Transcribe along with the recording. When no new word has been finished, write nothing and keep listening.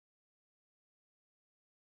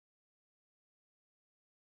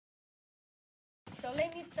So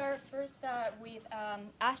let me start first with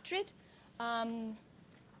Astrid. Um,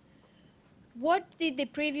 what did the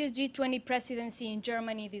previous G20 presidency in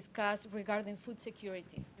Germany discuss regarding food security?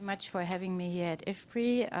 Thank you much for having me here at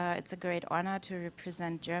IFPRI. It's a great honor to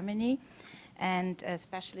represent Germany, and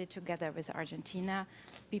especially together with Argentina.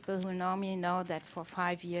 People who know me know that for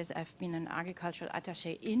 5 years I've been an agricultural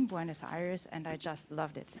attaché in Buenos Aires, and I just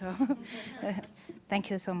loved it. So thank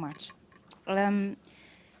you so much.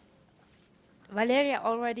 Valeria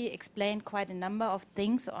already explained quite a number of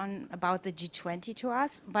things about the G20 to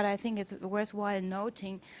us, but I think it's worthwhile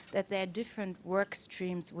noting that there are different work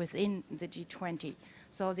streams within the G20.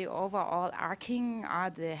 So the overall arcing are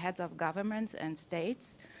the heads of governments and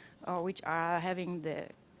states, which are having the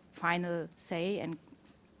final say and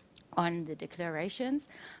on the declarations,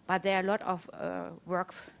 but there are a lot of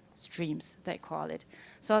work streams, they call it.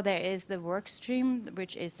 So there is the work stream,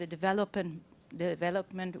 which is the development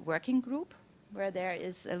working group, where there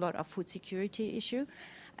is a lot of food security issue.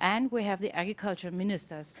 And we have the agriculture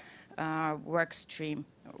ministers work stream,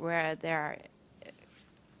 where there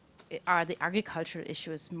are the agricultural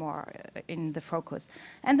issues more in the focus.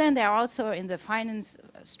 And then there are also in the finance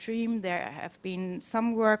stream, there have been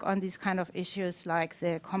some work on these kind of issues like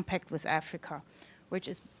the Compact with Africa, which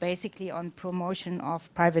is basically on promotion of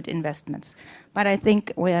private investments. But I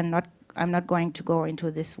think I'm not going to go into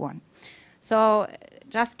this one. So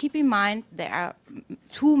just keep in mind there are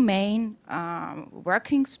two main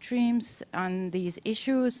working streams on these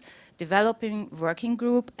issues: developing working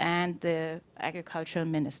group and the agricultural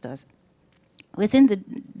ministers. Within the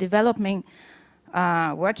developing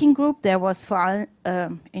working group, there was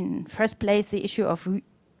in first place the issue of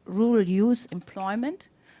rural youth employment,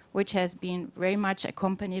 which has been very much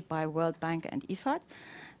accompanied by World Bank and IFAD,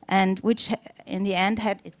 and which in the end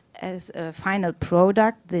had it as a final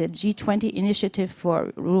product the G20 initiative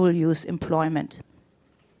for rural youth employment.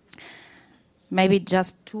 Maybe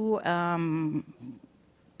just two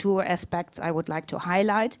aspects I would like to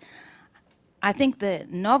highlight. I think the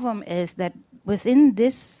novum is that within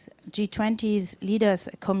this G20's leaders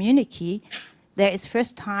communique, there is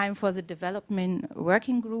first time for the development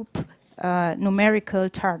working group numerical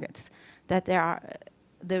targets, that there are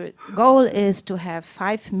the goal is to have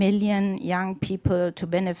 5 million young people to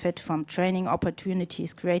benefit from training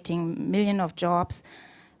opportunities, creating millions of jobs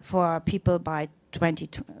for people by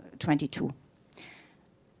 2022.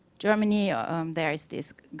 Germany, there is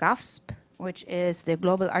this GAFSP, which is the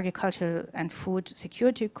Global Agricultural and Food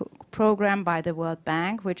Security Program by the World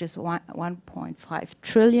Bank, which is 1.5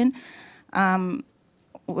 trillion,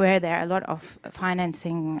 where there are a lot of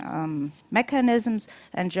financing mechanisms,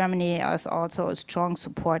 and Germany is also a strong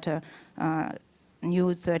supporter,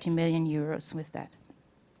 new 30 million euros with that.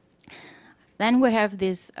 Then we have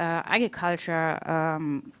this agriculture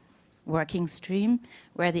working stream,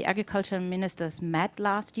 where the agricultural ministers met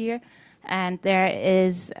last year, and there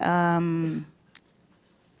is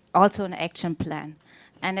also an action plan.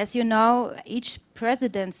 And as you know, each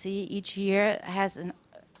presidency each year has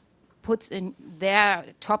puts in their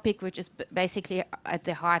topic, which is basically at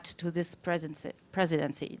the heart to this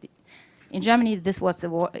presidency. In Germany, this was the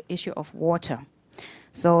issue of water.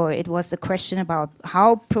 So it was the question about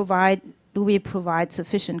how do we provide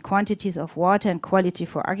sufficient quantities of water and quality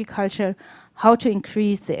for agriculture, how to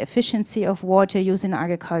increase the efficiency of water use in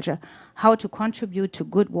agriculture, how to contribute to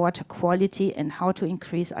good water quality, and how to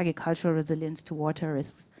increase agricultural resilience to water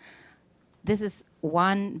risks. This is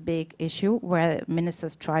one big issue where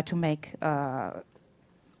ministers try to make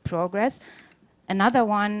progress. Another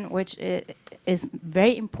one, which is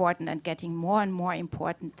very important and getting more and more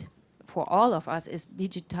important for all of us, is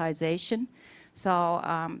digitization. So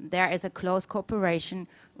there is a close cooperation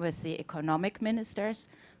with the economic ministers,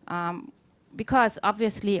 because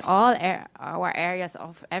obviously all our areas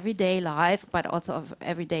of everyday life, but also of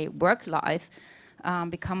everyday work life,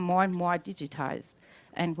 become more and more digitized,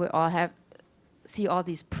 and we all see all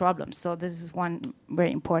these problems. So this is one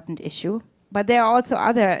very important issue. But there are also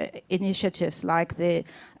other initiatives like the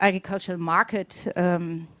agricultural market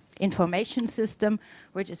information system,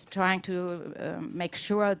 which is trying to make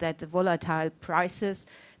sure that the volatile prices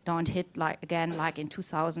don't hit again like in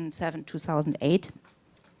 2007, 2008.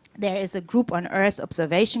 There is a group on Earth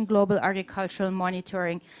observation, global agricultural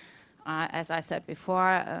monitoring. As I said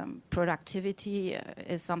before, productivity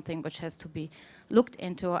is something which has to be looked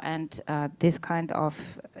into, and this kind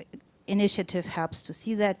of initiative helps to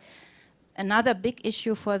see that. Another big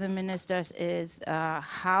issue for the ministers is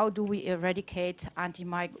how do we eradicate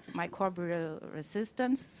antimicrobial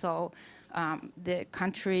resistance? So the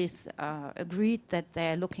countries agreed that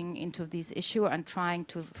they're looking into this issue and trying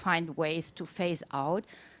to find ways to phase out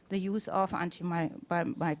the use of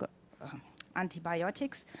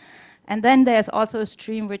antibiotics. And then there's also a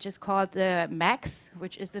stream which is called the MAX,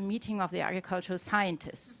 which is the meeting of the agricultural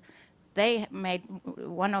scientists. They made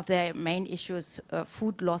one of their main issues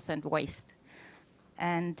food loss and waste.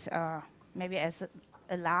 And maybe as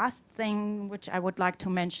a last thing which I would like to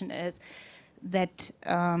mention is that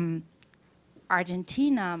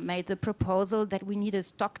Argentina made the proposal that we need a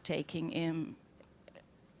stock-taking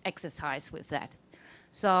exercise with that.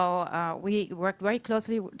 So we worked very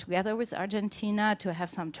closely together with Argentina to have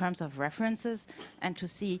some terms of references and to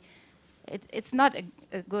see it's not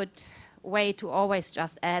a good way to always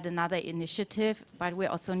just add another initiative, but we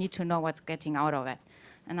also need to know what's getting out of it.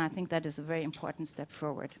 And I think that is a very important step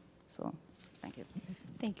forward. So thank you.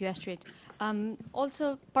 Thank you, Astrid.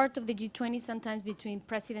 Also, part of the G20, sometimes between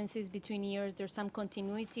presidencies, between years, there's some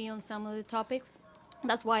continuity on some of the topics.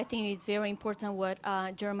 That's why I think it's very important what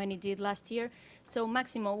Germany did last year. So,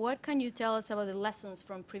 Maximo, what can you tell us about the lessons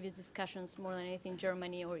from previous discussions, more than anything,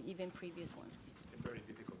 Germany or even previous ones? Very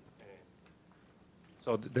difficult.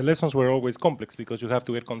 So the lessons were always complex because you have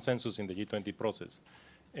to get consensus in the G20 process.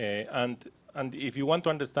 And if you want to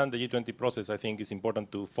understand the G20 process, I think it's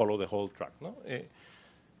important to follow the whole track. No?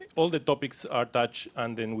 All the topics are touched,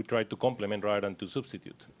 and then we try to complement rather than to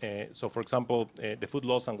substitute. So, for example, the food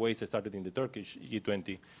loss and waste started in the Turkish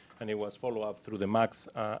G20, and it was followed up through the MAX,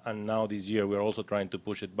 and now this year we're also trying to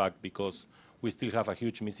push it back because we still have a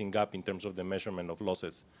huge missing gap in terms of the measurement of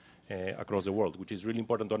losses across the world, which is really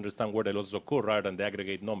important to understand where the losses occur rather than the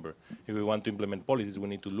aggregate number. If we want to implement policies, we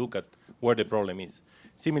need to look at where the problem is.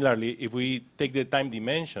 Similarly, if we take the time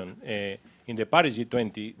dimension, in the Paris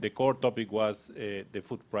G20, the core topic was the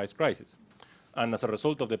food price crisis. And as a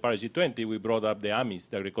result of the Paris G20, we brought up the AMIS,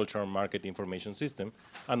 the Agricultural Market Information System,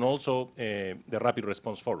 and also the Rapid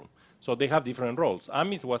Response Forum. So they have different roles.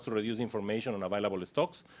 AMIS was to reduce information on available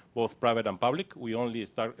stocks, both private and public. We only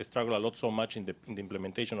struggle a lot so much in the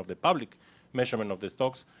implementation of the public measurement of the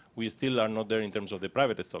stocks. We still are not there in terms of the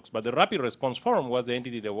private stocks. But the Rapid Response Forum was the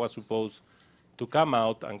entity that was supposed to come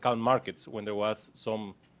out and calm markets when there was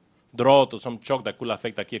some drought or some shock that could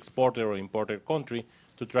affect a key exporter or importer country,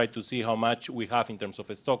 to try to see how much we have in terms of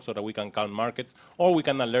stock so that we can calm markets, or we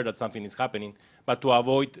can alert that something is happening, but to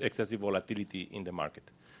avoid excessive volatility in the market.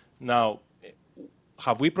 Now,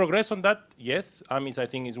 have we progressed on that? Yes. AMIS, I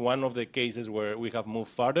think, is one of the cases where we have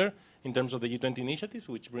moved further in terms of the G20 initiatives,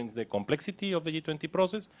 which brings the complexity of the G20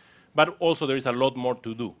 process. But also there is a lot more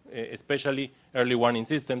to do, especially early warning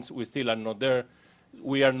systems. We still are not there.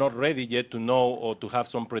 We are not ready yet to know or to have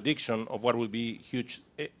some prediction of what will be huge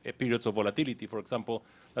periods of volatility, for example,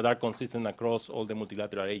 that are consistent across all the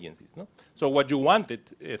multilateral agencies. No? So what you wanted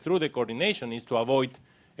through the coordination is to avoid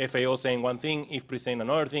FAO saying one thing, IFPRI saying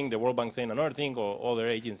another thing, the World Bank saying another thing, or other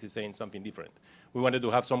agencies saying something different. We wanted to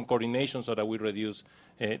have some coordination so that we reduce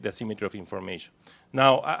the asymmetry of information.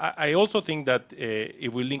 Now, I also think that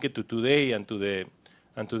if we link it to today and to the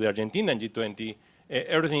Argentina G20,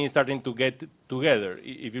 everything is starting to get together.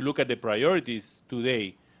 If you look at the priorities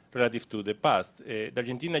today relative to the past, the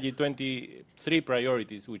Argentina G20, 3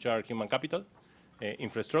 priorities, which are human capital,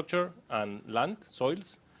 infrastructure, and land,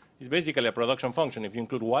 soils, is basically a production function. If you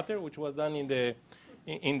include water, which was done in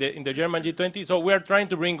the German G20, so we are trying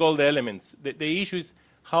to bring all the elements. The issue is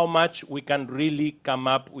how much we can really come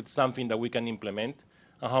up with something that we can implement,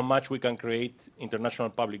 and how much we can create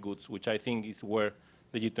international public goods, which I think is where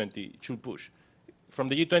the G20 should push. From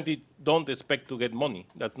the G20, don't expect to get money.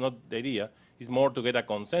 That's not the idea. It's more to get a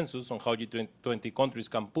consensus on how G20 countries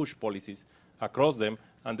can push policies across them,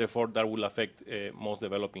 and therefore that will affect most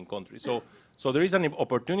developing countries. So there is an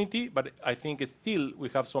opportunity, but I think still we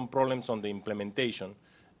have some problems on the implementation,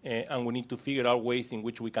 and we need to figure out ways in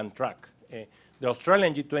which we can track. The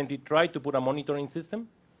Australian G20 tried to put a monitoring system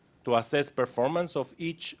to assess performance of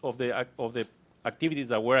each of the activities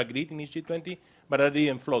that were agreed in each G20, but that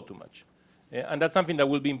didn't flow too much. And that's something that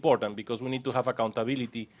will be important, because we need to have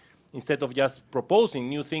accountability. Instead of just proposing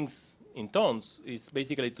new things in tons, is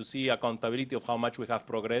basically to see accountability of how much we have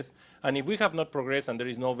progressed. And if we have not progressed and there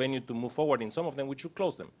is no venue to move forward in some of them, we should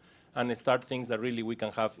close them and start things that really we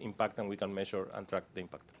can have impact and we can measure and track the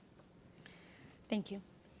impact. Thank you.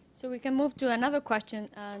 So we can move to another question,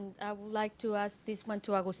 and I would like to ask this one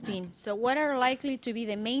to Agustin. So what are likely to be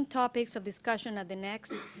the main topics of discussion at the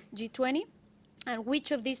next G20? And which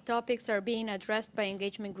of these topics are being addressed by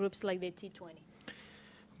engagement groups like the T20?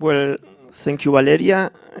 Well, thank you,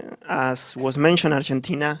 Valeria. As was mentioned,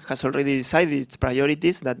 Argentina has already decided its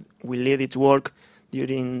priorities that will lead its work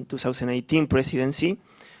during 2018 presidency.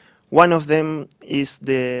 One of them is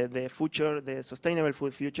the future, the sustainable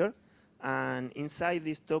food future. And inside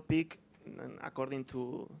this topic, according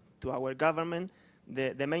to our government,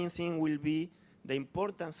 the main thing will be the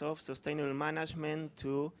importance of sustainable management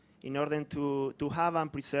in order to have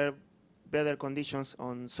and preserve better conditions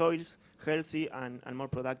on soils, healthy and more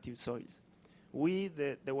productive soils. We,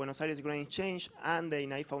 the Buenos Aires Growing Change and the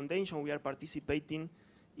INAI Foundation, we are participating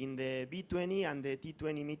in the B20 and the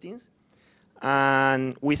T20 meetings.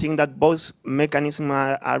 And we think that both mechanisms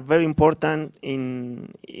are very important in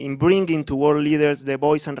bringing to world leaders the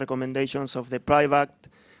voice and recommendations of the private,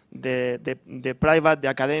 the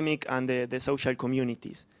academic, and the social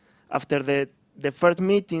communities. After the first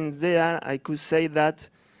meetings there, I could say that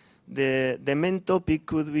the main topic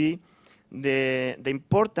could be the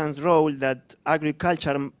important role that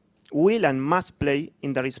agriculture will and must play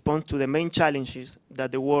in the response to the main challenges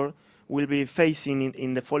that the world will be facing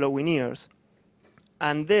in the following years.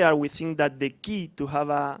 And there we think that the key to have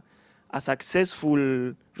a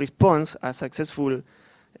successful response, a successful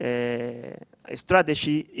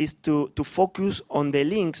strategy is to focus on the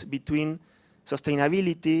links between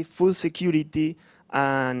sustainability, food security,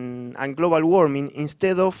 and global warming,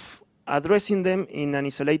 instead of addressing them in an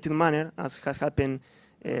isolated manner, as has happened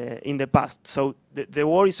in the past. So the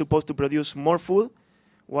world is supposed to produce more food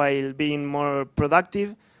while being more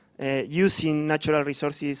productive, using natural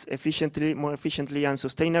resources more efficiently and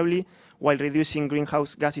sustainably, while reducing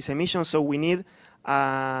greenhouse gases emissions. So we need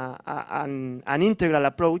an integral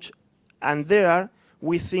approach, and there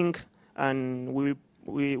we think, and we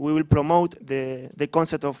will promote the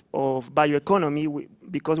concept of bioeconomy,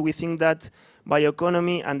 because we think that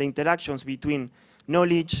bioeconomy and the interactions between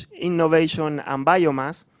knowledge, innovation, and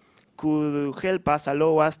biomass could help us,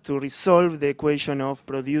 allow us to resolve the equation of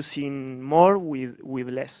producing more with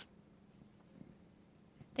less.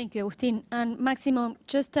 Thank you, Agustin. And Maximo,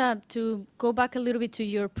 just to go back a little bit to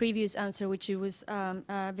your previous answer, which was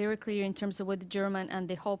very clear in terms of what the German and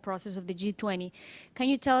the whole process of the G20. Can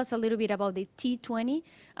you tell us a little bit about the T20,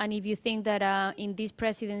 and if you think that in this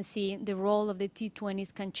presidency, the role of the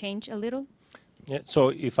T20s can change a little? Yeah, so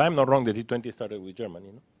if I'm not wrong, the T20 started with Germany.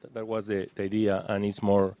 You know? That was the idea, and it's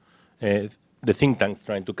more the think tanks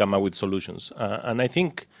trying to come up with solutions. And I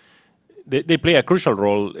think they play a crucial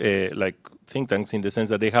role, like think tanks, in the sense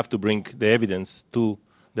that they have to bring the evidence to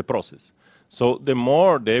the process. So the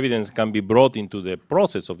more the evidence can be brought into the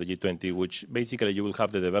process of the G20, which basically you will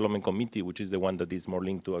have the development committee, which is the one that is more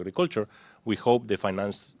linked to agriculture. We hope the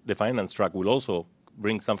finance track will also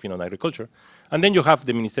bring something on agriculture. And then you have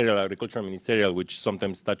the agricultural ministerial, which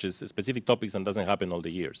sometimes touches specific topics and doesn't happen all the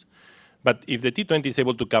years. But if the T20 is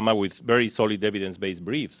able to come up with very solid evidence-based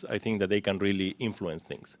briefs, I think that they can really influence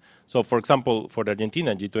things. So for example, for the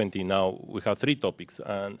Argentina G20 now, we have 3 topics,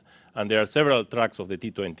 and there are several tracks of the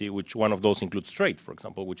T20, which one of those includes trade, for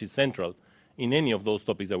example, which is central in any of those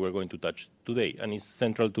topics that we're going to touch today, and is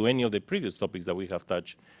central to any of the previous topics that we have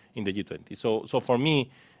touched in the G20. So for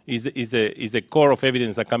me, is the core of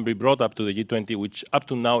evidence that can be brought up to the G20, which up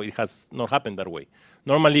to now it has not happened that way.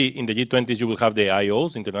 Normally in the G20s you will have the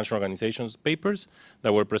IOs, international organizations papers,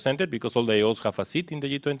 that were presented, because all the IOs have a seat in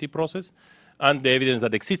the G20 process, and the evidence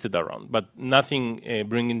that existed around, but nothing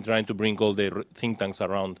trying to bring all the think tanks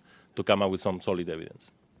around to come up with some solid evidence.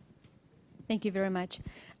 Thank you very much.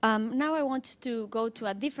 Now I want to go to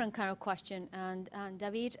a different kind of question. And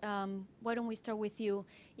David, why don't we start with you?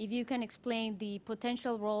 If you can explain the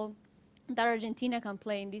potential role that Argentina can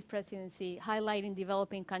play in this presidency, highlighting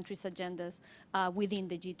developing countries' agendas within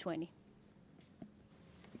the G20.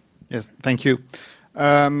 Yes, thank you.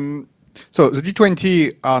 So the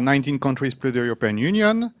G20 are 19 countries plus the European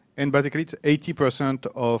Union, and basically it's 80%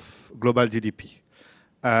 of global GDP.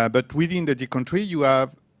 But within the G20, you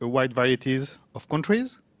have a wide varieties of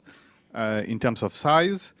countries in terms of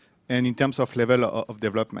size and in terms of level of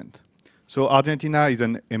development. So Argentina is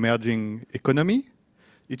an emerging economy.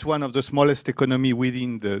 It's one of the smallest economy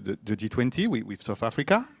within the G20 with South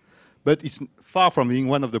Africa, but it's far from being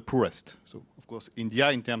one of the poorest. So of course, India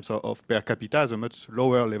in terms of per capita has a much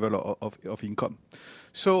lower level of income.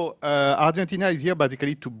 So Argentina is here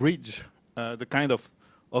basically to bridge the kind of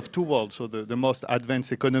 2 worlds. So the most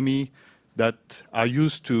advanced economy that are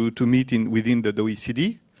used to meet within the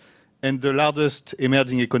OECD, and the largest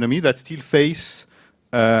emerging economy that still face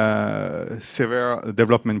severe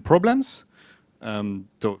development problems. So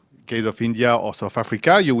in case of India or South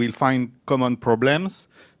Africa, you will find common problems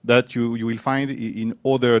that you will find in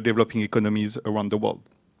other developing economies around the world.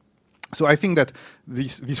 So I think that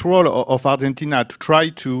this role of Argentina to try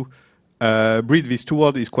to bridge these 2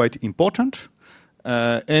 worlds is quite important.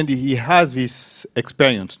 And he has this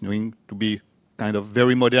experience, knowing to be kind of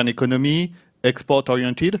very modern economy,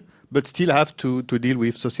 export-oriented, but still have to deal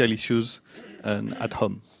with social issues at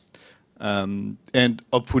home. And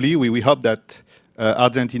hopefully, we hope that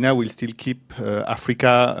Argentina will still keep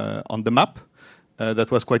Africa on the map.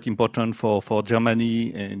 That was quite important for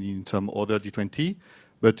Germany and in some other G20.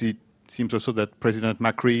 But it seems also that President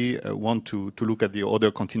Macri want to look at the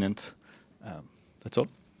other continents. That's all.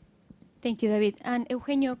 Thank you, David. And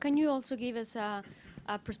Eugenio, can you also give us a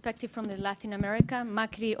perspective from the Latin America?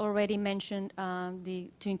 Macri already mentioned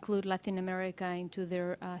to include Latin America into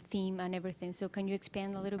their theme and everything. So can you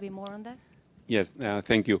expand a little bit more on that? Yes,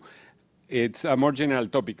 thank you. It's a more general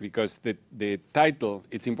topic because the title,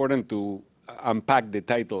 it's important to unpack the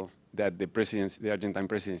title that the Argentine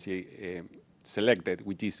presidency selected,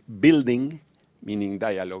 which is Building, meaning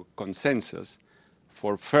dialogue, consensus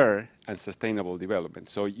for fair and sustainable development.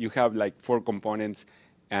 So you have like 4 components,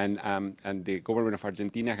 and the government of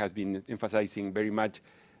Argentina has been emphasizing very much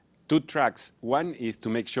 2 tracks. One is to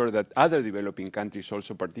make sure that other developing countries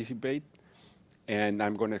also participate, and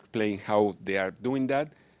I'm going to explain how they are doing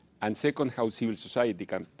that. And second, how civil society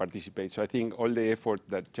can participate. So I think all the effort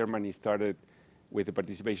that Germany started with the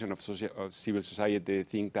participation of civil society,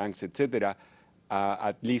 think tanks, etc.,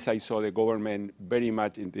 at least I saw the government very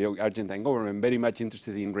much, the Argentine government, very much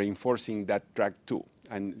interested in reinforcing that track too.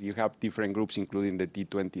 And you have different groups, including the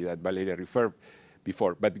T20 that Valeria referred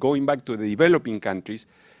before. But going back to the developing countries,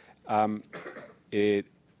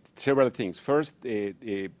 several things. First,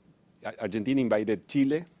 Argentina invited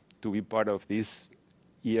Chile to be part of this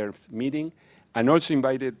year's meeting, and also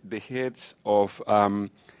invited the heads of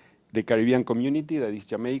the Caribbean community, that is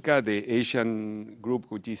Jamaica, the Asian group,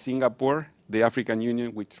 which is Singapore, the African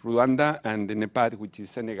Union, which is Rwanda, and the NEPAD, which is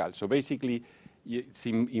Senegal. So basically, it's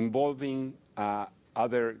involving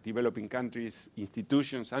other developing countries,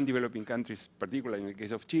 institutions, and developing countries, particularly in the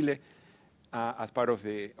case of Chile, as part of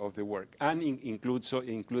the work. And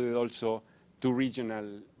included also 2 regional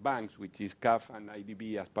banks, which is CAF and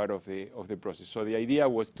IDB, as part of the process. So the idea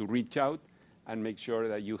was to reach out and make sure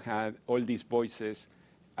that you had all these voices,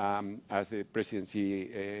 as the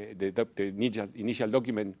presidency, the initial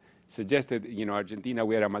document suggested. You know, Argentina,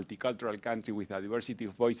 we are a multicultural country with a diversity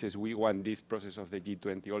of voices. We want this process of the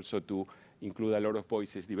G20 also to include a lot of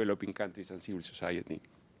voices, developing countries and civil society.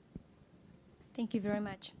 Thank you very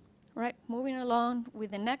much. All right, moving along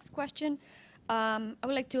with the next question. I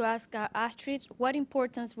would like to ask Astrid, what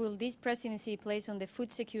importance will this presidency place on the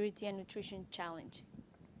food security and nutrition challenge?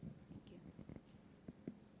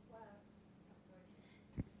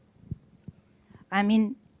 I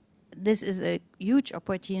mean, this is a huge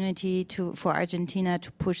opportunity for Argentina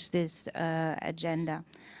to push this agenda.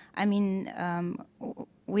 I mean,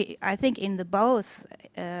 I think in the both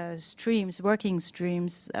working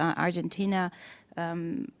streams, Argentina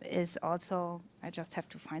is also, I just have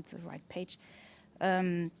to find the right page,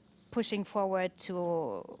 pushing forward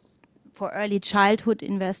for early childhood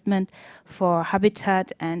investment, for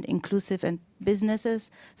habitat and inclusive and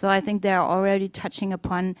businesses. So I think they are already touching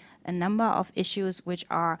upon a number of issues which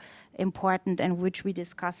are important and which we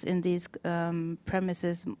discuss in these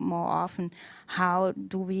premises more often. How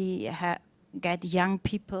do we get young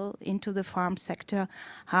people into the farm sector?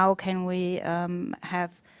 How can we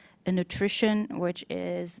have a nutrition which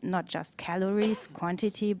is not just calories,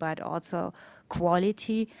 quantity, but also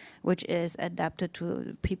quality, which is adapted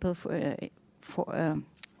to people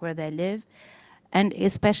where they live, and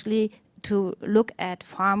especially to look at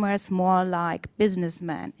farmers more like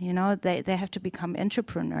businessmen. You know, they have to become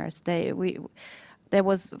entrepreneurs. There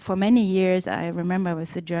was for many years, I remember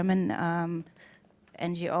with the German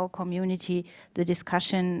NGO community, the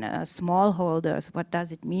discussion, smallholders, what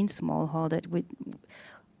does it mean, smallholder?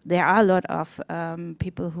 There are a lot of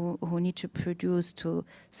people who need to produce to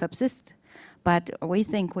subsist, but we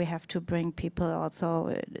think we have to bring people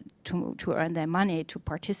also to earn their money, to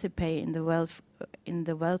participate in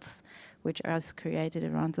the wealth which is created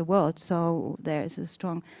around the world. So there is a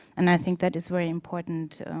strong, and I think that is very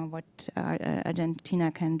important what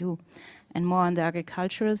Argentina can do. And more on the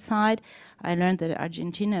agricultural side, I learned that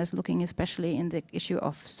Argentina is looking especially in the issue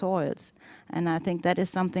of soils. And I think that is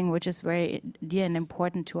something which is very dear and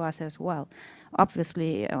important to us as well.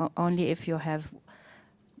 Obviously, only if you have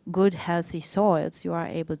good, healthy soils, you are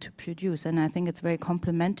able to produce. And I think it's very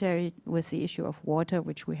complementary with the issue of water,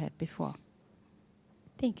 which we had before.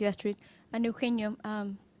 Thank you, Astrid. And Eugenio,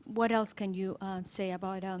 what else can you say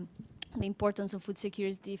about the importance of food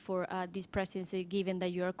security for this presidency, given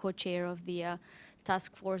that you are co-chair of the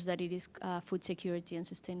task force that it is food security and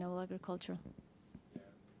sustainable agriculture?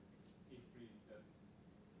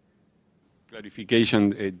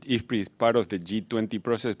 Clarification, IFPRI is part of the G20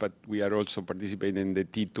 process, but we are also participating in the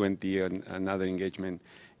T20 and other engagement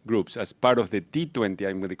groups. As part of the T20,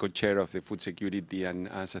 I'm the co-chair of the Food Security and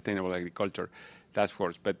Sustainable Agriculture Task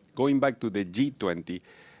Force. But going back to the G20,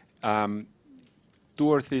 2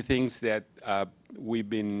 or 3 things that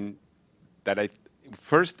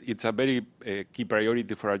first, it's a very key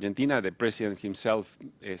priority for Argentina. The president himself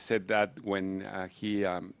said that when he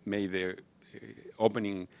made the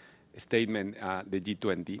opening statement, the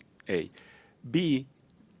G20A. B,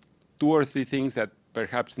 2 or 3 things that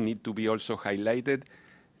perhaps need to be also highlighted.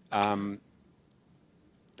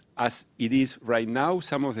 As it is right now,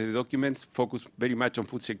 some of the documents focus very much on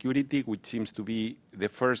food security, which seems to be the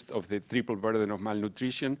first of the triple burden of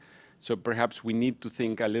malnutrition. So perhaps we need to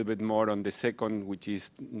think a little bit more on the second, which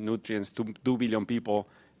is nutrients. 2 billion people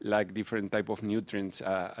lack different type of nutrients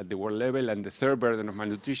at the world level. And the third burden of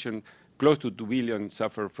malnutrition, close to 2 billion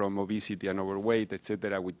suffer from obesity and overweight, et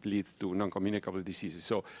cetera, which leads to non-communicable diseases.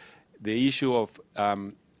 So the issue of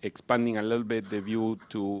expanding a little bit the view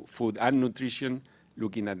to food and nutrition,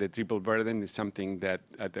 looking at the triple burden, is something that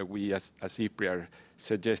we as IFPRI are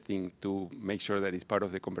suggesting to make sure that it's part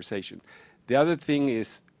of the conversation. The other thing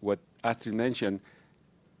is what Astrid mentioned.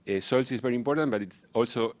 Soils is very important, but it's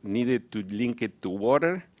also needed to link it to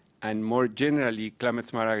water and more generally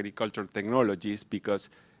climate-smart agricultural technologies, because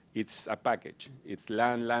it's a package. It's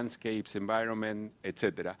land, landscapes, environment,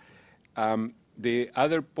 etc. The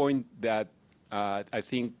other point that I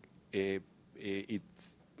think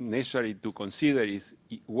it's necessary to consider is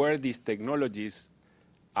where these technologies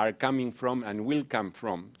are coming from and will come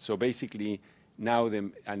from. So basically now,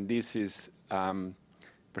 and this is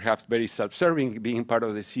perhaps very self-serving, being part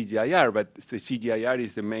of the CGIAR, but the CGIAR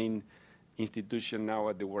is the main institution now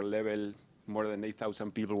at the world level, more than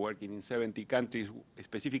 8,000 people working in 70 countries,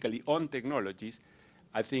 specifically on technologies.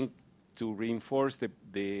 I think to reinforce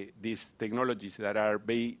these technologies that are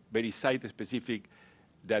very, very site-specific,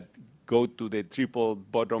 that go to the triple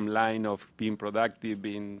bottom line of being productive,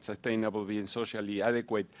 being sustainable, being socially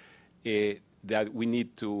adequate, that we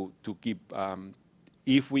need to keep,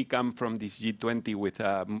 if we come from this G20 with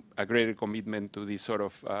a greater commitment to this sort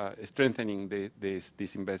of strengthening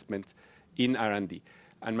these investments in R&D.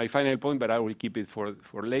 And my final point, but I will keep it for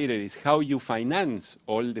later, is how you finance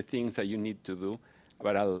all the things that you need to do,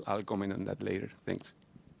 but I'll comment on that later. Thanks.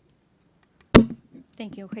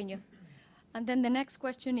 Thank you, Eugenio. And then the next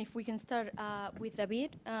question, if we can start with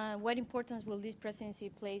David, what importance will this presidency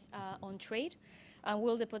place on trade?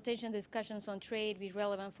 Will the potential discussions on trade be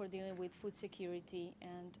relevant for dealing with food security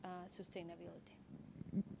and sustainability?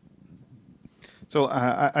 So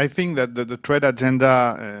I think that the trade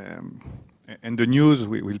agenda and the news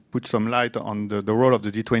will put some light on the role of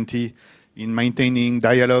the G20 in maintaining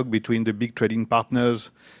dialogue between the big trading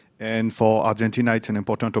partners. And for Argentina, it's an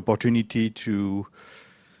important opportunity to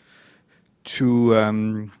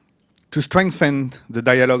strengthen the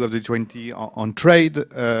dialogue of the G20 on trade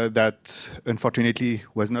that unfortunately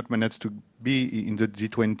was not managed to be in the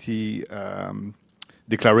G20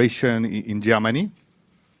 declaration in Germany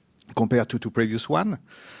compared to previous one.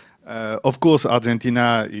 Of course,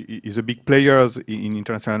 Argentina is a big player in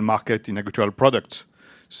international market in agricultural products.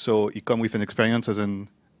 So it comes with an experience as an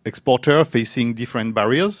exporter facing different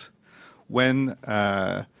barriers when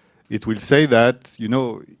it will say that, you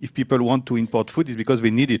know, if people want to import food, it's because they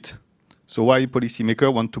need it. So why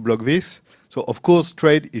policymakers want to block this? So of course,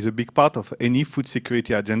 trade is a big part of any food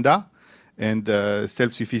security agenda, and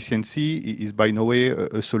self-sufficiency is by no way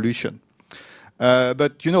a solution.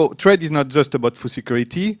 But you know, trade is not just about food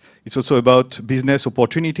security; it's also about business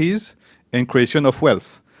opportunities and creation of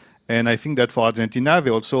wealth. And I think that for Argentina,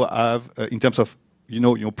 they also have, in terms of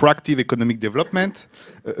proactive economic development,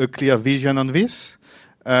 a clear vision on this.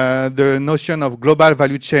 The notion of global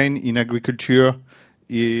value chain in agriculture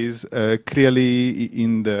is clearly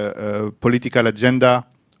in the political agenda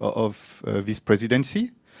of this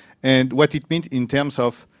presidency. And what it means in terms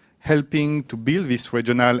of helping to build these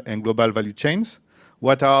regional and global value chains,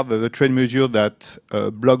 what are the trade measures that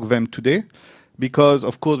block them today? Because,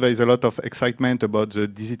 of course, there is a lot of excitement about the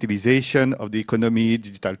digitalization of the economy,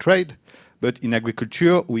 digital trade. But in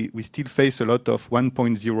agriculture, we still face a lot of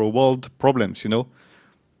 1.0 world problems, you know.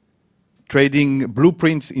 Trading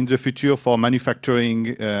blueprints in the future for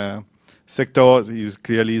manufacturing sectors is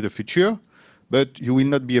clearly the future, but you will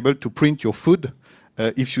not be able to print your food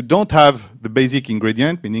if you don't have the basic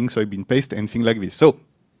ingredient, meaning soybean paste and things like this. So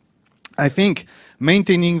I think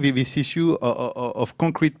maintaining this issue of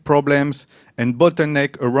concrete problems and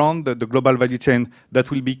bottleneck around the global value chain, that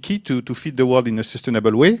will be key to feed the world in a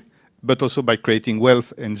sustainable way, but also by creating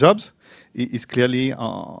wealth and jobs, is clearly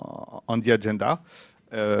on the agenda.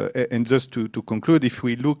 And just to conclude, if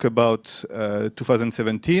we look about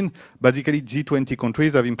 2017, basically G20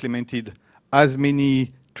 countries have implemented as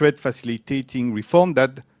many trade facilitating reforms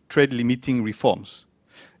that trade limiting reforms.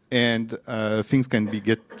 And things can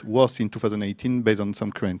get worse in 2018 based on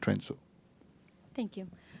some current trends. So. Thank you.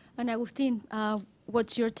 And Agustin,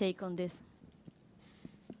 what's your take on this?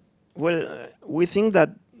 Well, we think that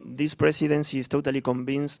this presidency is totally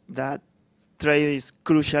convinced that trade is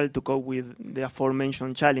crucial to cope with the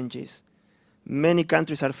aforementioned challenges. Many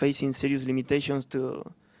countries are facing serious limitations to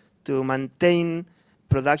maintain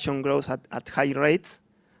production growth at high rates,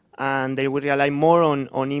 and they will rely more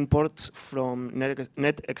on imports from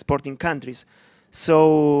net exporting countries.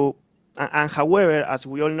 So, and however, as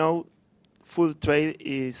we all know, food trade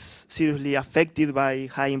is seriously affected by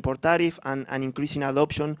high import tariff and an increasing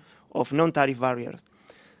adoption of non-tariff barriers.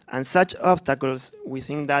 And such obstacles, we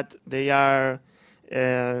think that they are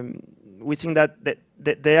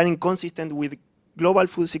inconsistent with global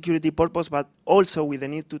food security purpose, but also with the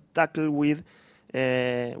need to tackle with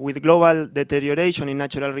global deterioration in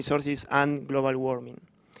natural resources and global warming.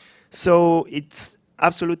 So it's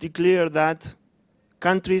absolutely clear that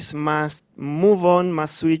countries must move on,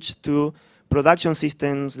 must switch to production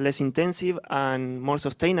systems less intensive and more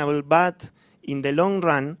sustainable, but in the long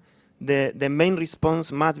run, the main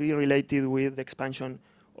response must be related with the expansion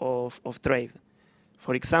of trade.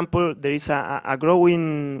 For example, there is a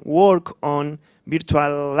growing work on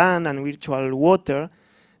virtual land and virtual water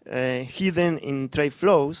hidden in trade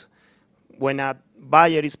flows. When a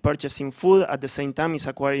buyer is purchasing food, at the same time is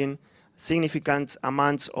acquiring significant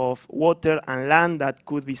amounts of water and land that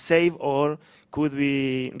could be saved or could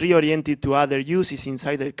be reoriented to other uses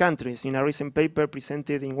inside their countries. In a recent paper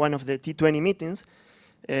presented in one of the T20 meetings,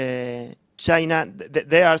 China,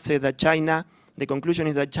 they are said that China, the conclusion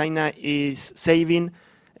is that China is saving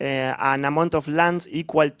an amount of land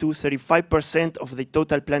equal to 35% of the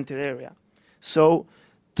total planted area. So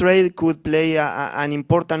trade could play an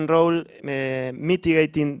important role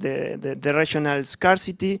mitigating the regional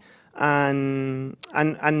scarcity, and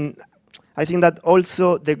I think that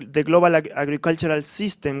also the global agricultural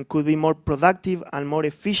system could be more productive and more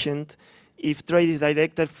efficient if trade is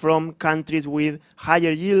directed from countries with higher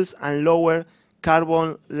yields and lower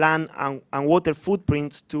carbon, land, and water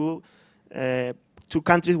footprints to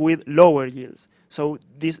countries with lower yields. So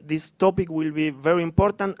this topic will be very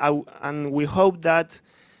important, and we hope that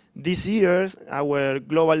this year our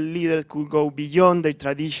global leaders could go beyond the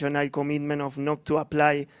traditional commitment of not to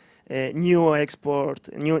apply new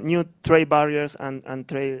trade barriers and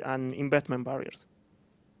trade and investment barriers.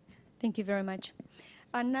 Thank you very much.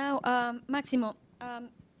 And now, Maximo,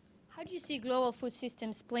 how do you see global food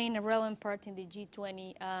systems playing a relevant part in the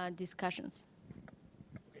G20 discussions?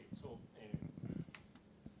 Okay,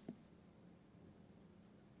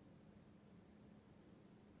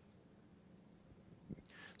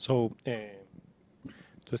 so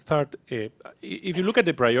to start, if you look at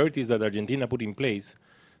the priorities that Argentina put in place,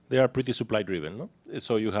 they are pretty supply driven. No?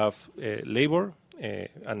 So you have labor,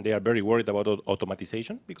 and they are very worried about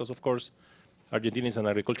automatization because, of course, Argentina is an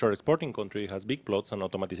agricultural exporting country, has big plots, and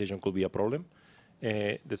automatization could be a problem.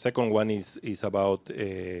 The second one is about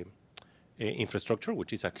infrastructure,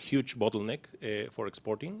 which is a huge bottleneck for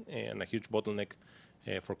exporting and a huge bottleneck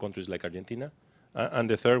for countries like Argentina. And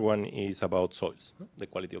the third one is about soils, no? The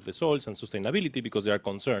quality of the soils and sustainability, because they are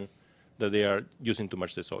concerned that they are using too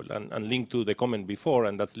much the soil. And linked to the comment before,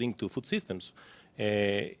 and that's linked to food systems,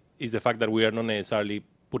 is the fact that we are not necessarily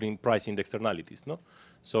putting price in the externalities. No?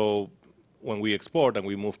 So when we export and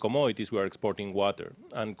we move commodities, we are exporting water.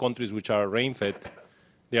 And countries which are rain-fed,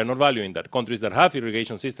 they are not valuing that. Countries that have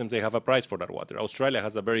irrigation systems, they have a price for that water. Australia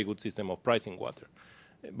has a very good system of pricing water.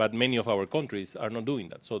 But many of our countries are not doing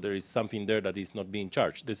that. So there is something there that is not being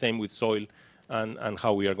charged. The same with soil and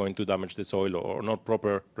how we are going to damage the soil or not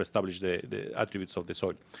proper establish the attributes of the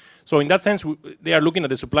soil. So in that sense, they are looking at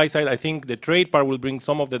the supply side. I think the trade part will bring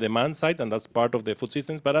some of the demand side, and that's part of the food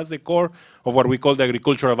systems, but that's the core of what we call the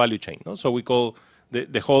agricultural value chain. No? So we call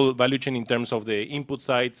the whole value chain in terms of the input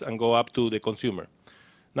sides and go up to the consumer.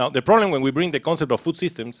 Now, the problem when we bring the concept of food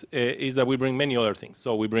systems is that we bring many other things.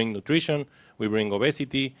 So we bring nutrition, we bring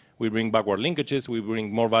obesity, we bring backward linkages, we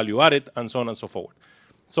bring more value added, and so on and so forth.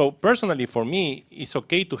 So personally, for me, it's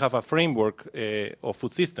okay to have a framework of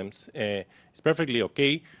food systems. It's perfectly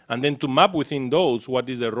okay. And then to map within those what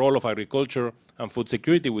is the role of agriculture and food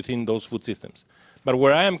security within those food systems. But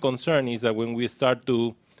where I am concerned is that when we start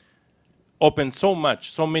to open so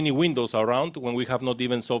many windows around when we have not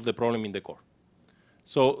even solved the problem in the core.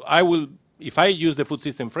 So I will, if I use the food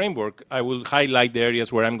system framework, I will highlight the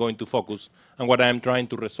areas where I'm going to focus and what I am trying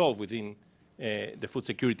to resolve within the food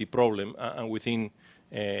security problem and within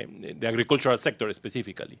the agricultural sector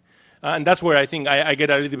specifically. And that's where I think I get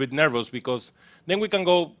a little bit nervous, because then we can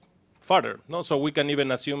go further. No? So we can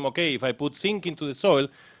even assume, okay, if I put zinc into the soil,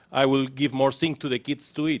 I will give more zinc to the kids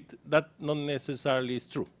to eat. That not necessarily is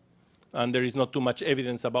true. And there is not too much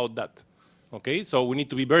evidence about that. Okay, so we need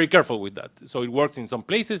to be very careful with that. So it works in some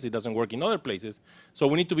places, it doesn't work in other places. So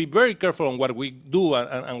we need to be very careful on what we do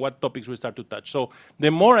and what topics we start to touch. So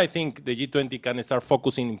the more I think the G20 can start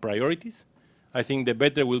focusing in priorities, I think the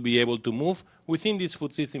better we'll be able to move within this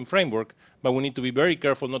food system framework, but we need to be very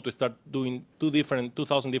careful not to start doing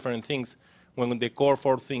 2,000 different things when the core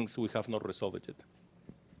 4 things we have not resolved yet.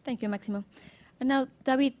 Thank you, Maximo. And now,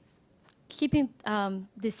 David, keeping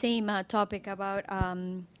the same topic about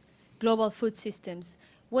global food systems,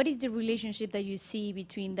 what is the relationship that you see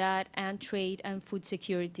between that and trade and food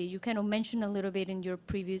security? You kind of mentioned a little bit in your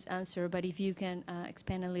previous answer, but if you can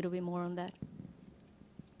expand a little bit more on that.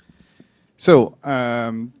 So,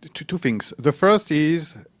 two things. The first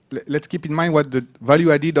is, let's keep in mind what the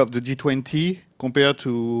value added of the G20 compared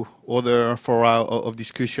to other fora of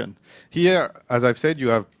discussion. Here, as I've said, you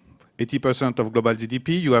have 80% of global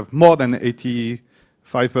GDP, you have more than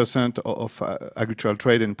 85% of agricultural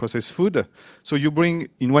trade and processed food. So you bring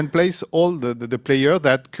in one place all the players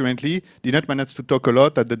that currently did not manage to talk a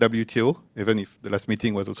lot at the WTO, even if the last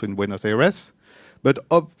meeting was also in Buenos Aires. But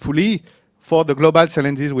hopefully, for the global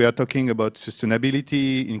challenges, we are talking about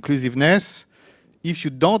sustainability, inclusiveness. If you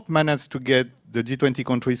don't manage to get the G20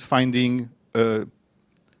 countries finding a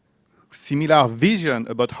similar vision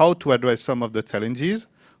about how to address some of the challenges,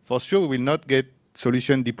 for sure we will not get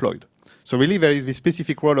solution deployed. So really there is the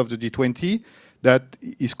specific role of the G20 that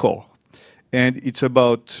is core. And it's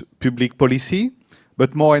about public policy,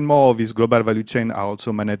 but more and more of these global value chain are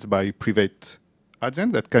also managed by private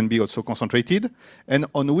agents that can be also concentrated, and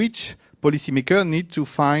on which policymakers need to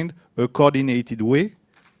find a coordinated way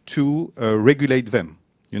to regulate them.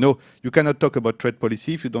 You know, you cannot talk about trade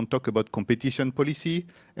policy if you don't talk about competition policy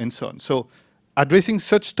and so on. So addressing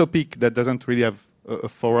such topic that doesn't really have a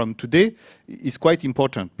forum today is quite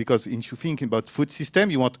important, because if you think about food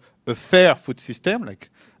system, you want a fair food system, like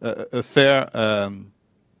a fair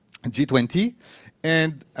G20,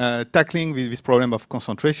 and tackling this problem of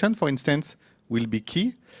concentration, for instance, will be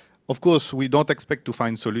key. Of course, we don't expect to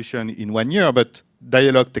find solution in 1 year, but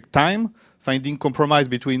dialogue takes time. Finding compromise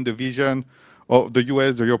between the vision of the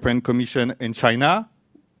US, the European Commission, and China,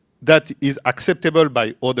 that is acceptable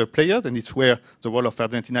by other players, and it's where the role of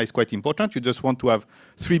Argentina is quite important. You just want to have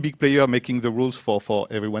 3 big players making the rules for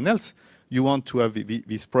everyone else. You want to have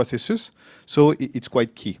these processes, so it's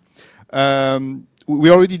quite key. We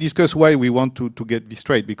already discussed why we want to get this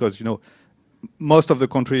trade, because you know most of the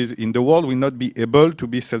countries in the world will not be able to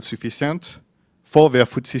be self-sufficient for their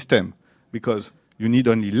food system, because you need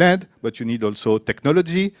only land, but you need also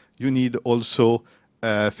technology, you need also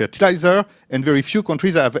fertilizer, and very few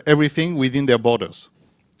countries have everything within their borders.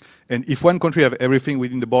 And if one country have everything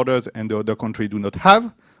within the borders and the other country do not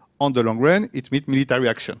have, on the long run, it means military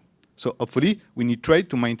action. So hopefully, we need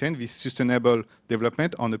trade to maintain this sustainable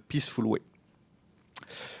development on a peaceful way.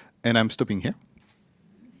 And I'm stopping here.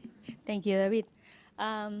 Thank you, David.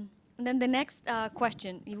 And then the next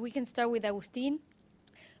question, if we can start with Agustin.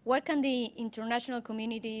 What can the international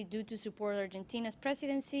community do to support Argentina's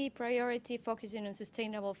presidency priority, focusing on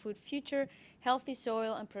sustainable food future, healthy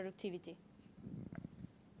soil, and productivity?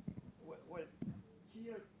 Well,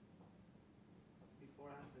 here, before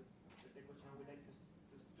I answer the question, I would like to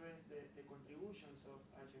stress the contributions of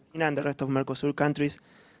Argentina and the rest of Mercosur countries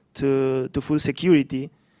to food security.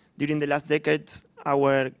 During the last decades,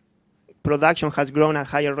 our production has grown at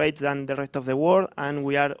higher rates than the rest of the world, and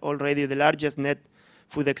we are already the largest net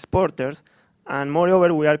food exporters, and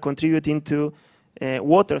moreover, we are contributing to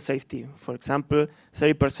water safety. For example,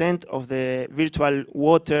 30% of the virtual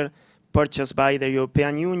water purchased by the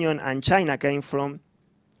European Union and China came from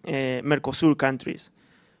Mercosur countries.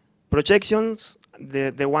 Projections,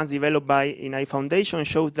 the ones developed by INAI Foundation,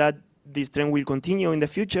 show that this trend will continue in the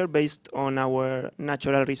future based on our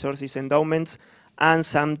natural resources endowments and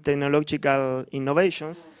some technological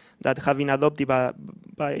innovations that have been adopted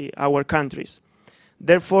by our countries.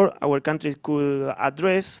 Therefore, our countries could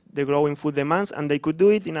address the growing food demands, and they could do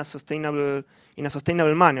it in a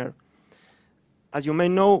sustainable manner. As you may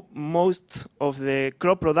know, most of the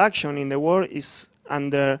crop production in the world is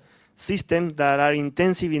under systems that are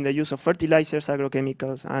intensive in the use of fertilizers,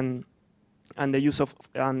 agrochemicals, and the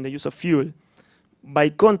use of fuel. By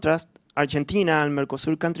contrast, Argentina and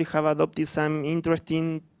Mercosur countries have adopted some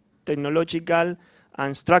interesting technological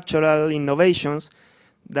and structural innovations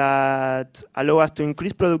that allow us to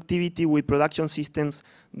increase productivity with production systems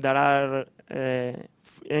that are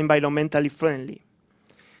environmentally friendly.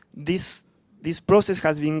 This process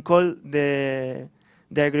has been called the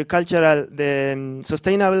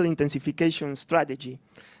sustainable intensification strategy.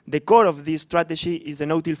 The core of this strategy is the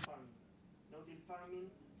no-till farming. No-till farming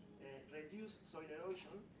reduces soil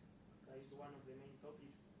erosion, that is one of the main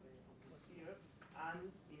topics of this year,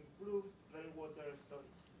 and improve rainwater storage.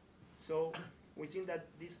 So we think that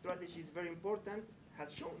this strategy is very important,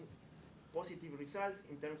 has shown positive results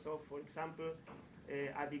in terms of, for example,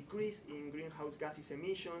 a decrease in greenhouse gases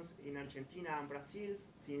emissions in Argentina and Brazil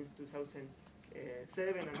since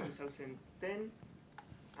 2007 and 2010.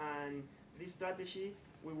 And this strategy,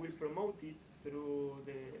 we will promote it through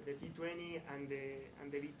the T20 and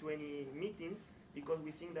the B20 meetings, because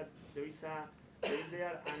we think that there is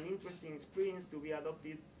an interesting experience to be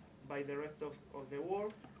adopted by the rest of the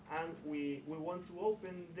world, and we want to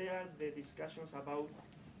open there the discussions about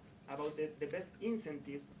the best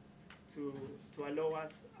incentives to allow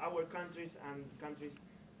our countries and countries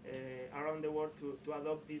around the world to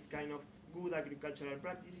adopt this kind of good agricultural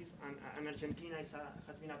practices, and Argentina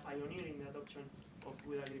has been a pioneer in the adoption of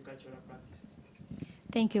good agricultural practices.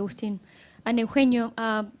 Thank you, Agustin. And Eugenio,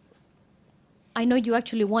 I know you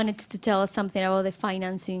actually wanted to tell us something about the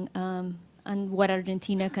financing and what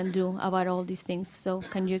Argentina can do about all these things. So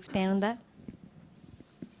can you expand on that?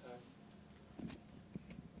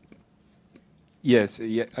 Yes,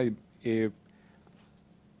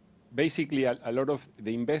 basically a lot of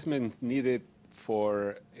the investment needed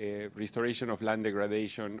for restoration of land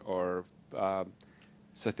degradation or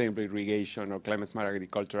sustainable irrigation or climate-smart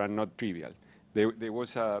agriculture are not trivial. There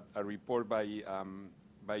was a report by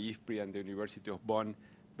IFPRI and the University of Bonn,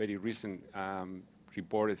 very recent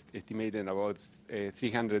report estimating about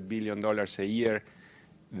 $300 billion a year,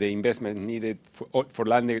 the investment needed for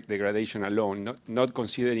land degradation alone, not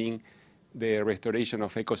considering the restoration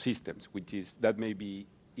of ecosystems, that may be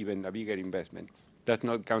even a bigger investment. That's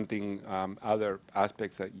not counting other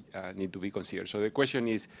aspects that need to be considered. So the question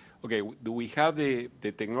is, okay, do we have the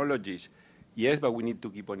technologies? Yes, but we need to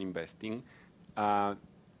keep on investing.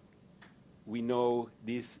 We know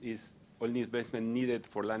this is only investment needed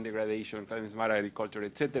for land degradation, climate-smart agriculture,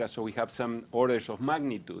 etc. So we have some orders of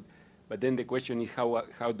magnitude. But then the question is,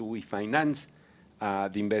 how do we finance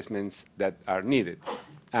the investments that are needed?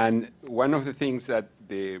 And one of the things that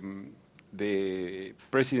the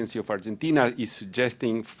presidency of Argentina is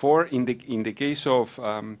suggesting in the case of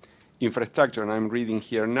infrastructure, and I'm reading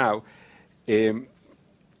here now,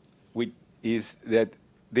 which is that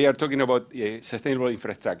they are talking about sustainable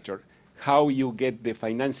infrastructure, how you get the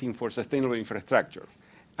financing for sustainable infrastructure.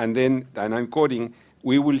 And then, and I'm quoting,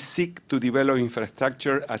 we will seek to develop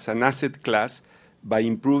infrastructure as an asset class by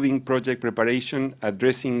improving project preparation,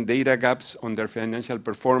 addressing data gaps on their financial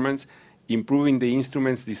performance, improving the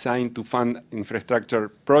instruments designed to fund infrastructure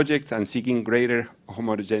projects, and seeking greater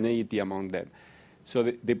homogeneity among them. So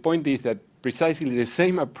the point is that precisely the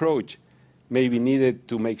same approach may be needed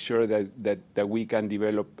to make sure that we can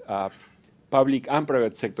develop public and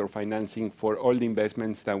private sector financing for all the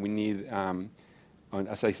investments that we need on,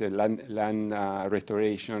 as I said, land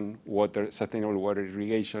restoration, sustainable water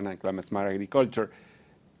irrigation, and climate-smart agriculture.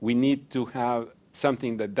 We need to have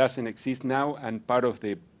something that doesn't exist now, and part of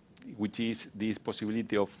which is this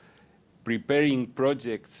possibility of preparing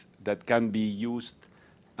projects that can be used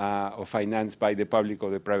or financed by the public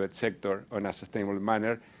or the private sector on a sustainable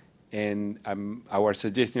manner. And our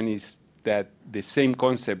suggestion is that the same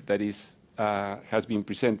concept that has been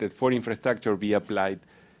presented for infrastructure be applied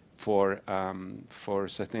for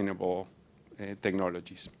sustainable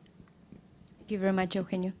technologies. Thank you very much,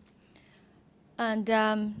 Eugenio. And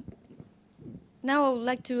now I would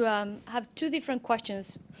like to have two different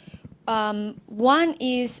questions. One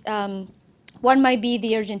is, what might be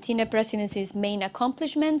the Argentina presidency's main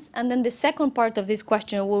accomplishments? And then the second part of this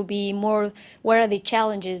question will be more, what are the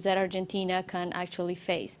challenges that Argentina can actually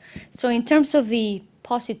face? So in terms of the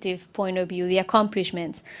positive point of view, the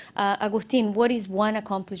accomplishments, Agustin, what is one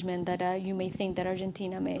accomplishment that you may think that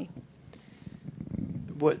Argentina may?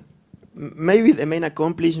 Well, maybe the main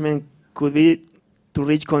accomplishment could be to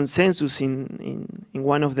reach consensus in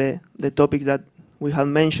one of the topics that we have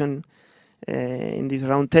mentioned in this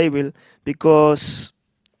round table, because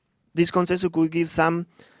this consensus could give some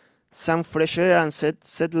fresh air and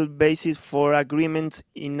settled basis for agreements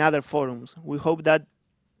in other forums. We hope that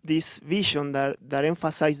this vision that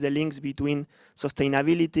emphasizes the links between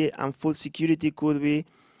sustainability and food security could be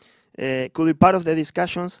part of the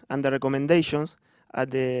discussions and the recommendations, at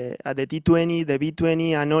the T20, the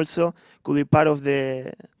B20, and also could be part of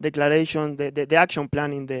the declaration, the action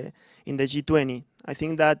plan in the G20. I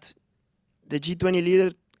think that the G20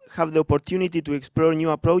 leaders have the opportunity to explore new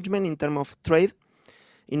approachment in terms of trade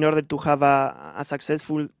in order to have a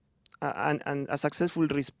successful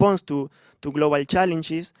response to global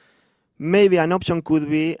challenges. Maybe an option could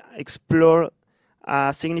be explore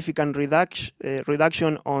a significant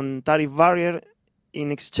reduction on tariff barrier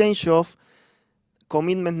in exchange of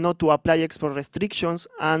commitment not to apply export restrictions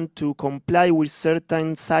and to comply with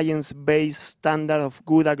certain science-based standard of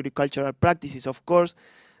good agricultural practices. Of course,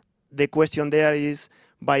 the question there is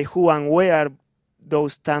by who and where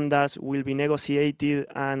those standards will be negotiated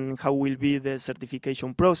and how will be the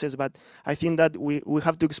certification process. But I think that we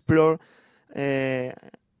have to explore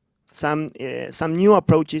some new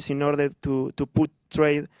approaches in order to put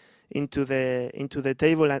trade into the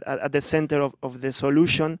table at the center of the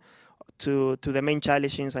solution to the main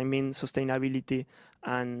challenges, I mean sustainability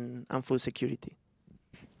and food security.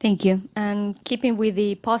 Thank you. And keeping with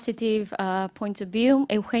the positive points of view,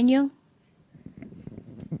 Eugenio?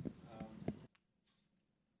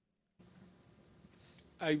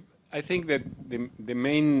 I think that the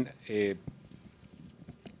main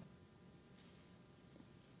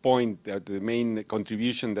point, the main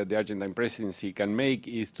contribution that the Argentine presidency can make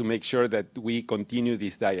is to make sure that we continue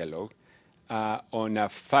this dialogue on a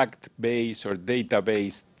fact-based or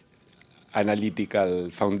data-based analytical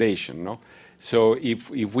foundation. No? So if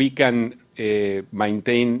we can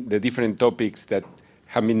maintain the different topics that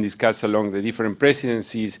have been discussed along the different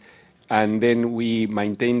presidencies, and then we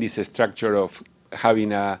maintain this structure of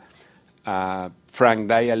having a frank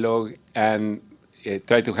dialogue and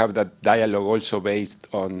try to have that dialogue also based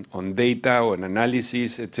on data, on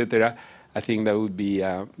analysis, etc. I think that would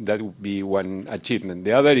be one achievement.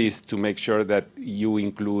 The other is to make sure that you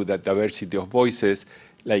include a diversity of voices,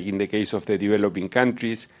 like in the case of the developing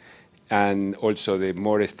countries, and also the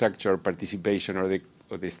more structured participation or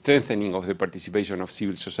the strengthening of the participation of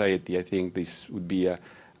civil society. I think this would be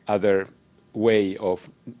other way of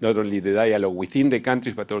not only the dialogue within the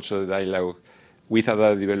countries, but also the dialogue with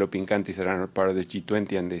other developing countries that are not part of the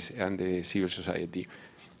G20 and the civil society.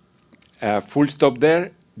 Full stop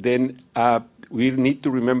there. Then we need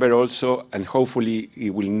to remember also, and hopefully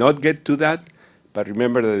it will not get to that, but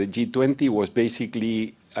remember that the G20 was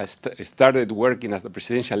basically started working at the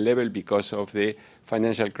presidential level because of the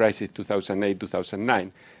financial crisis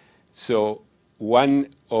 2008-2009. So one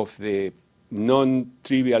of the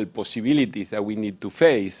non-trivial possibilities that we need to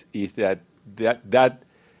face is that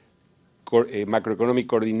macroeconomic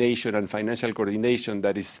coordination and financial coordination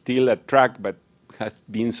that is still a track but has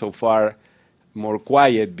been so far more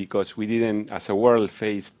quiet because we didn't, as a world,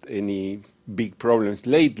 face any big problems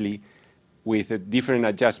lately, with the different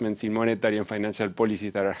adjustments in monetary and financial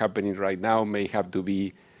policies that are happening right now, may have to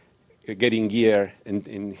be getting gear and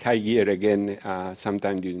in high gear again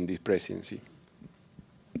sometime during this presidency.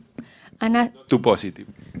 And too positive.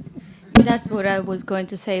 That's what I was going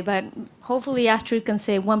to say, but hopefully Astrid can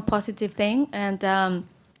say one positive thing and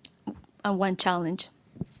one challenge.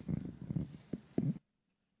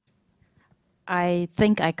 I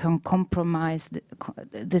think I can compromise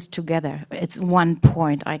this together. It's one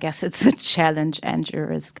point. I guess it's a challenge and a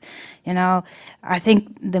risk. You know, I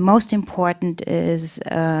think the most important is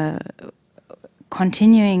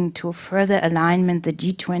continuing to further alignment the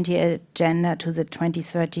G20 agenda to the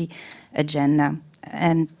 2030 agenda,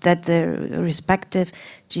 and that the respective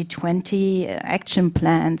G20 action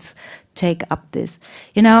plans take up this.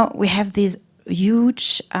 You know, we have this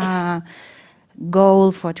huge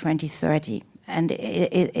goal for 2030. And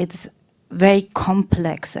it's very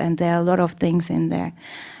complex, and there are a lot of things in there.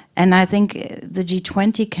 And I think the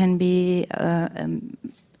G20 can be a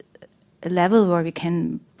level where we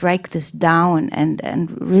can break this down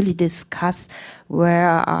and really discuss where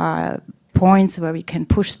are points where we can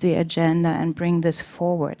push the agenda and bring this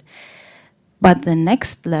forward. But the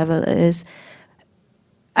next level is,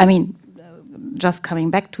 I mean, just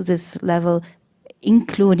coming back to this level,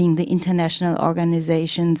 including the international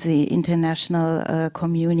organizations, the international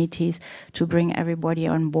communities, to bring everybody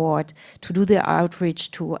on board, to do the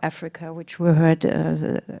outreach to Africa, which we heard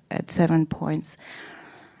at 7 points.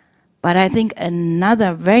 But I think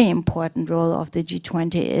another very important role of the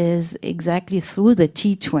G20 is exactly through the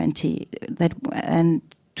T20, and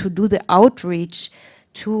to do the outreach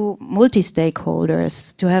to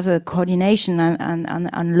multi-stakeholders, to have a coordination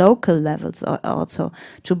on local levels also,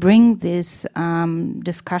 to bring these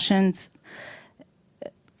discussions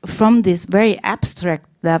from this very abstract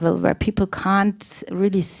level where people can't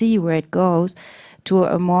really see where it goes, to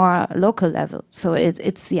a more local level. So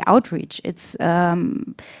it's the outreach. It's,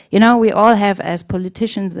 you know, we all have as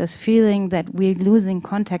politicians this feeling that we're losing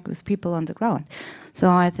contact with people on the ground. So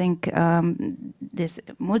I think this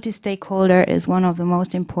multi-stakeholder is one of the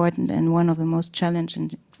most important and one of the most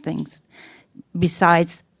challenging things,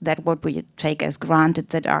 besides that what we take as granted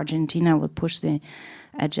that Argentina will push the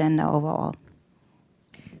agenda overall.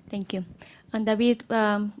 Thank you. And David,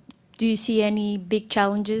 do you see any big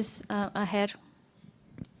challenges ahead?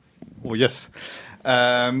 Oh, yes.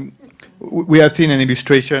 We have seen an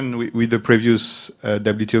illustration with the previous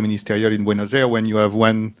WTO ministerial in Buenos Aires, when you have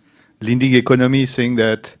one leading economy saying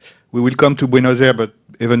that we will come to Buenos Aires, but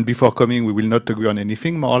even before coming, we will not agree on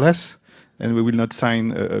anything, more or less, and we will not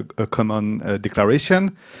sign a common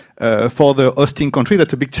declaration. For the hosting country,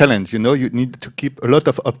 that's a big challenge. You know, you need to keep a lot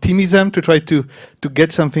of optimism to try to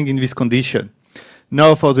get something in this condition.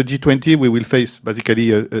 Now, for the G20, we will face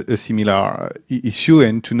basically a similar issue,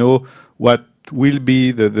 and to know what will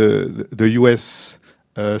be the US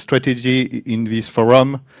strategy in this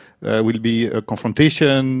forum will be a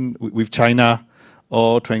confrontation with China,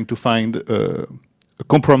 or trying to find a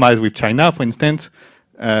compromise with China, for instance.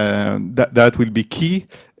 That will be key,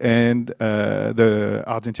 and the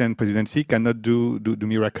Argentine presidency cannot do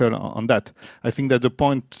miracle on that. I think that the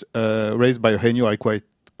point raised by Eugenio are quite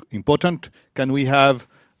important. Can we have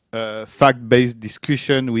a fact-based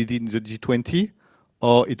discussion within the G20,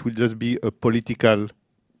 or it will just be a political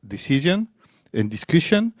decision and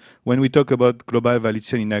discussion? When we talk about global value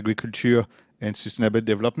chain in agriculture and sustainable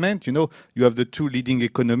development, you know, you have the two leading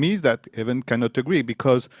economies that even cannot agree,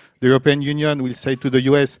 because the European Union will say to the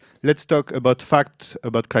US, let's talk about fact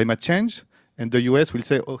about climate change, and the US will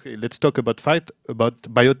say, okay, let's talk about fact about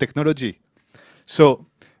biotechnology. So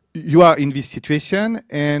you are in this situation,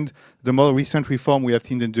 and the more recent reform we have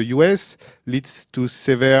seen in the US leads to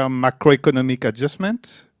severe macroeconomic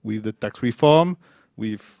adjustment with the tax reform,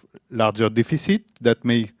 with larger deficit that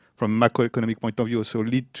may, from a macroeconomic point of view, also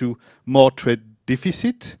lead to more trade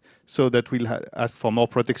deficit, so that will ask for more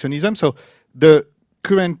protectionism. So the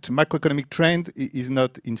current macroeconomic trend is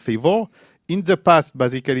not in favor. In the past,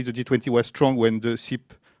 basically, the G20 was strong when the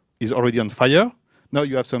SIP is already on fire. Now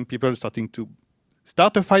you have some people starting to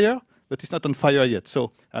start a fire, but it's not on fire yet.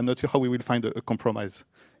 So I'm not sure how we will find a compromise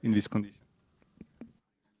in this condition.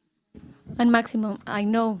 And Maximo, I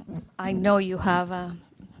know you have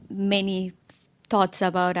many thoughts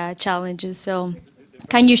about challenges. So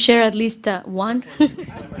can you share at least one?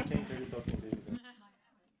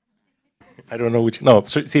 I don't know which. No,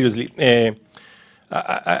 seriously.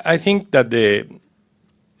 I think that the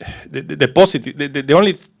positive, the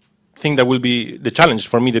only thing that will be the challenge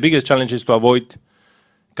for me, the biggest challenge, is to avoid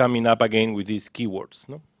coming up again with these keywords.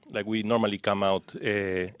 No? Like we normally come out,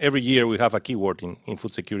 every year we have a keyword in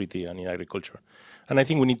food security and in agriculture. And I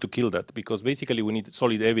think we need to kill that, because basically we need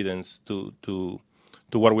solid evidence to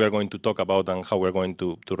what we are going to talk about and how we're going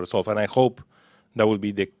to resolve. And I hope that will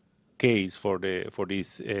be the case for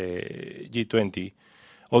this G20.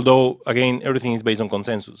 Although, again, everything is based on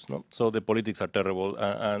consensus, no? So the politics are terrible.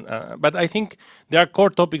 But I think there are core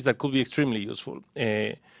topics that could be extremely useful.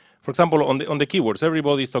 For example, on the keywords,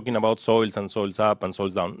 everybody is talking about soils and soils up and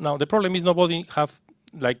soils down. Now, the problem is nobody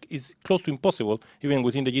is close to impossible, even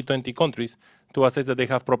within the G20 countries, to assess that they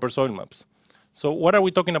have proper soil maps. So what are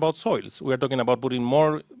we talking about soils? We are talking about putting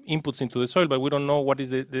more inputs into the soil, but we don't know what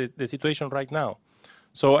is the situation right now.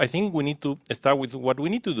 So I think we need to start with what we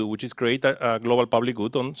need to do, which is create a global public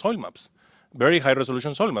good on soil maps, very high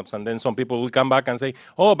resolution soil maps. And then some people will come back and say,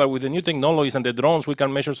 oh, but with the new technologies and the drones, we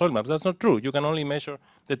can measure soil maps. That's not true. You can only measure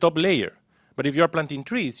the top layer. But if you are planting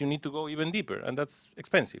trees, you need to go even deeper, and that's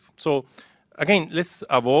expensive. So again, let's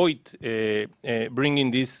avoid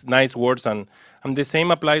bringing these nice words, and the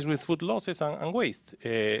same applies with food losses and waste.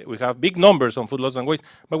 We have big numbers on food losses and waste,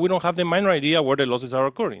 but we don't have the minor idea where the losses are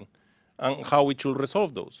occurring and how we should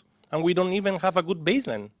resolve those. And we don't even have a good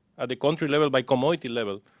baseline at the country level, by commodity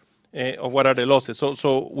level, of what are the losses.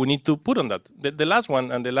 So we need to put on that. The last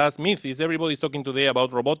one and the last myth is everybody's talking today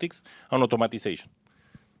about robotics and automatization.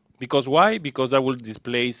 Because why? Because that will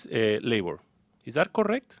displace labor. Is that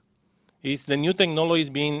correct? Is the new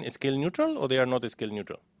technologies being scale neutral, or they are not scale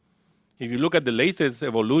neutral? If you look at the latest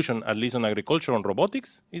evolution, at least on agriculture, on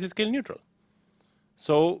robotics, it's scale neutral.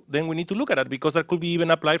 So then we need to look at that, because that could be even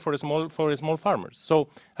applied for small farmers. So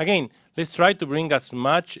again, let's try to bring as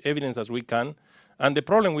much evidence as we can. And the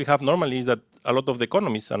problem we have normally is that a lot of the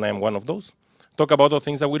economists, and I am one of those, talk about the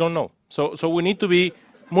things that we don't know. So we need to be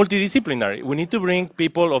multidisciplinary. We need to bring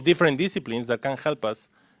people of different disciplines that can help us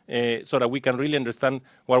so that we can really understand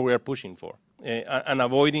what we are pushing for. and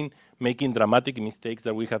avoiding making dramatic mistakes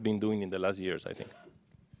that we have been doing in the last years, I think.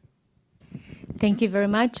 Thank you very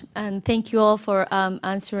much, and thank you all for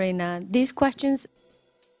answering these questions.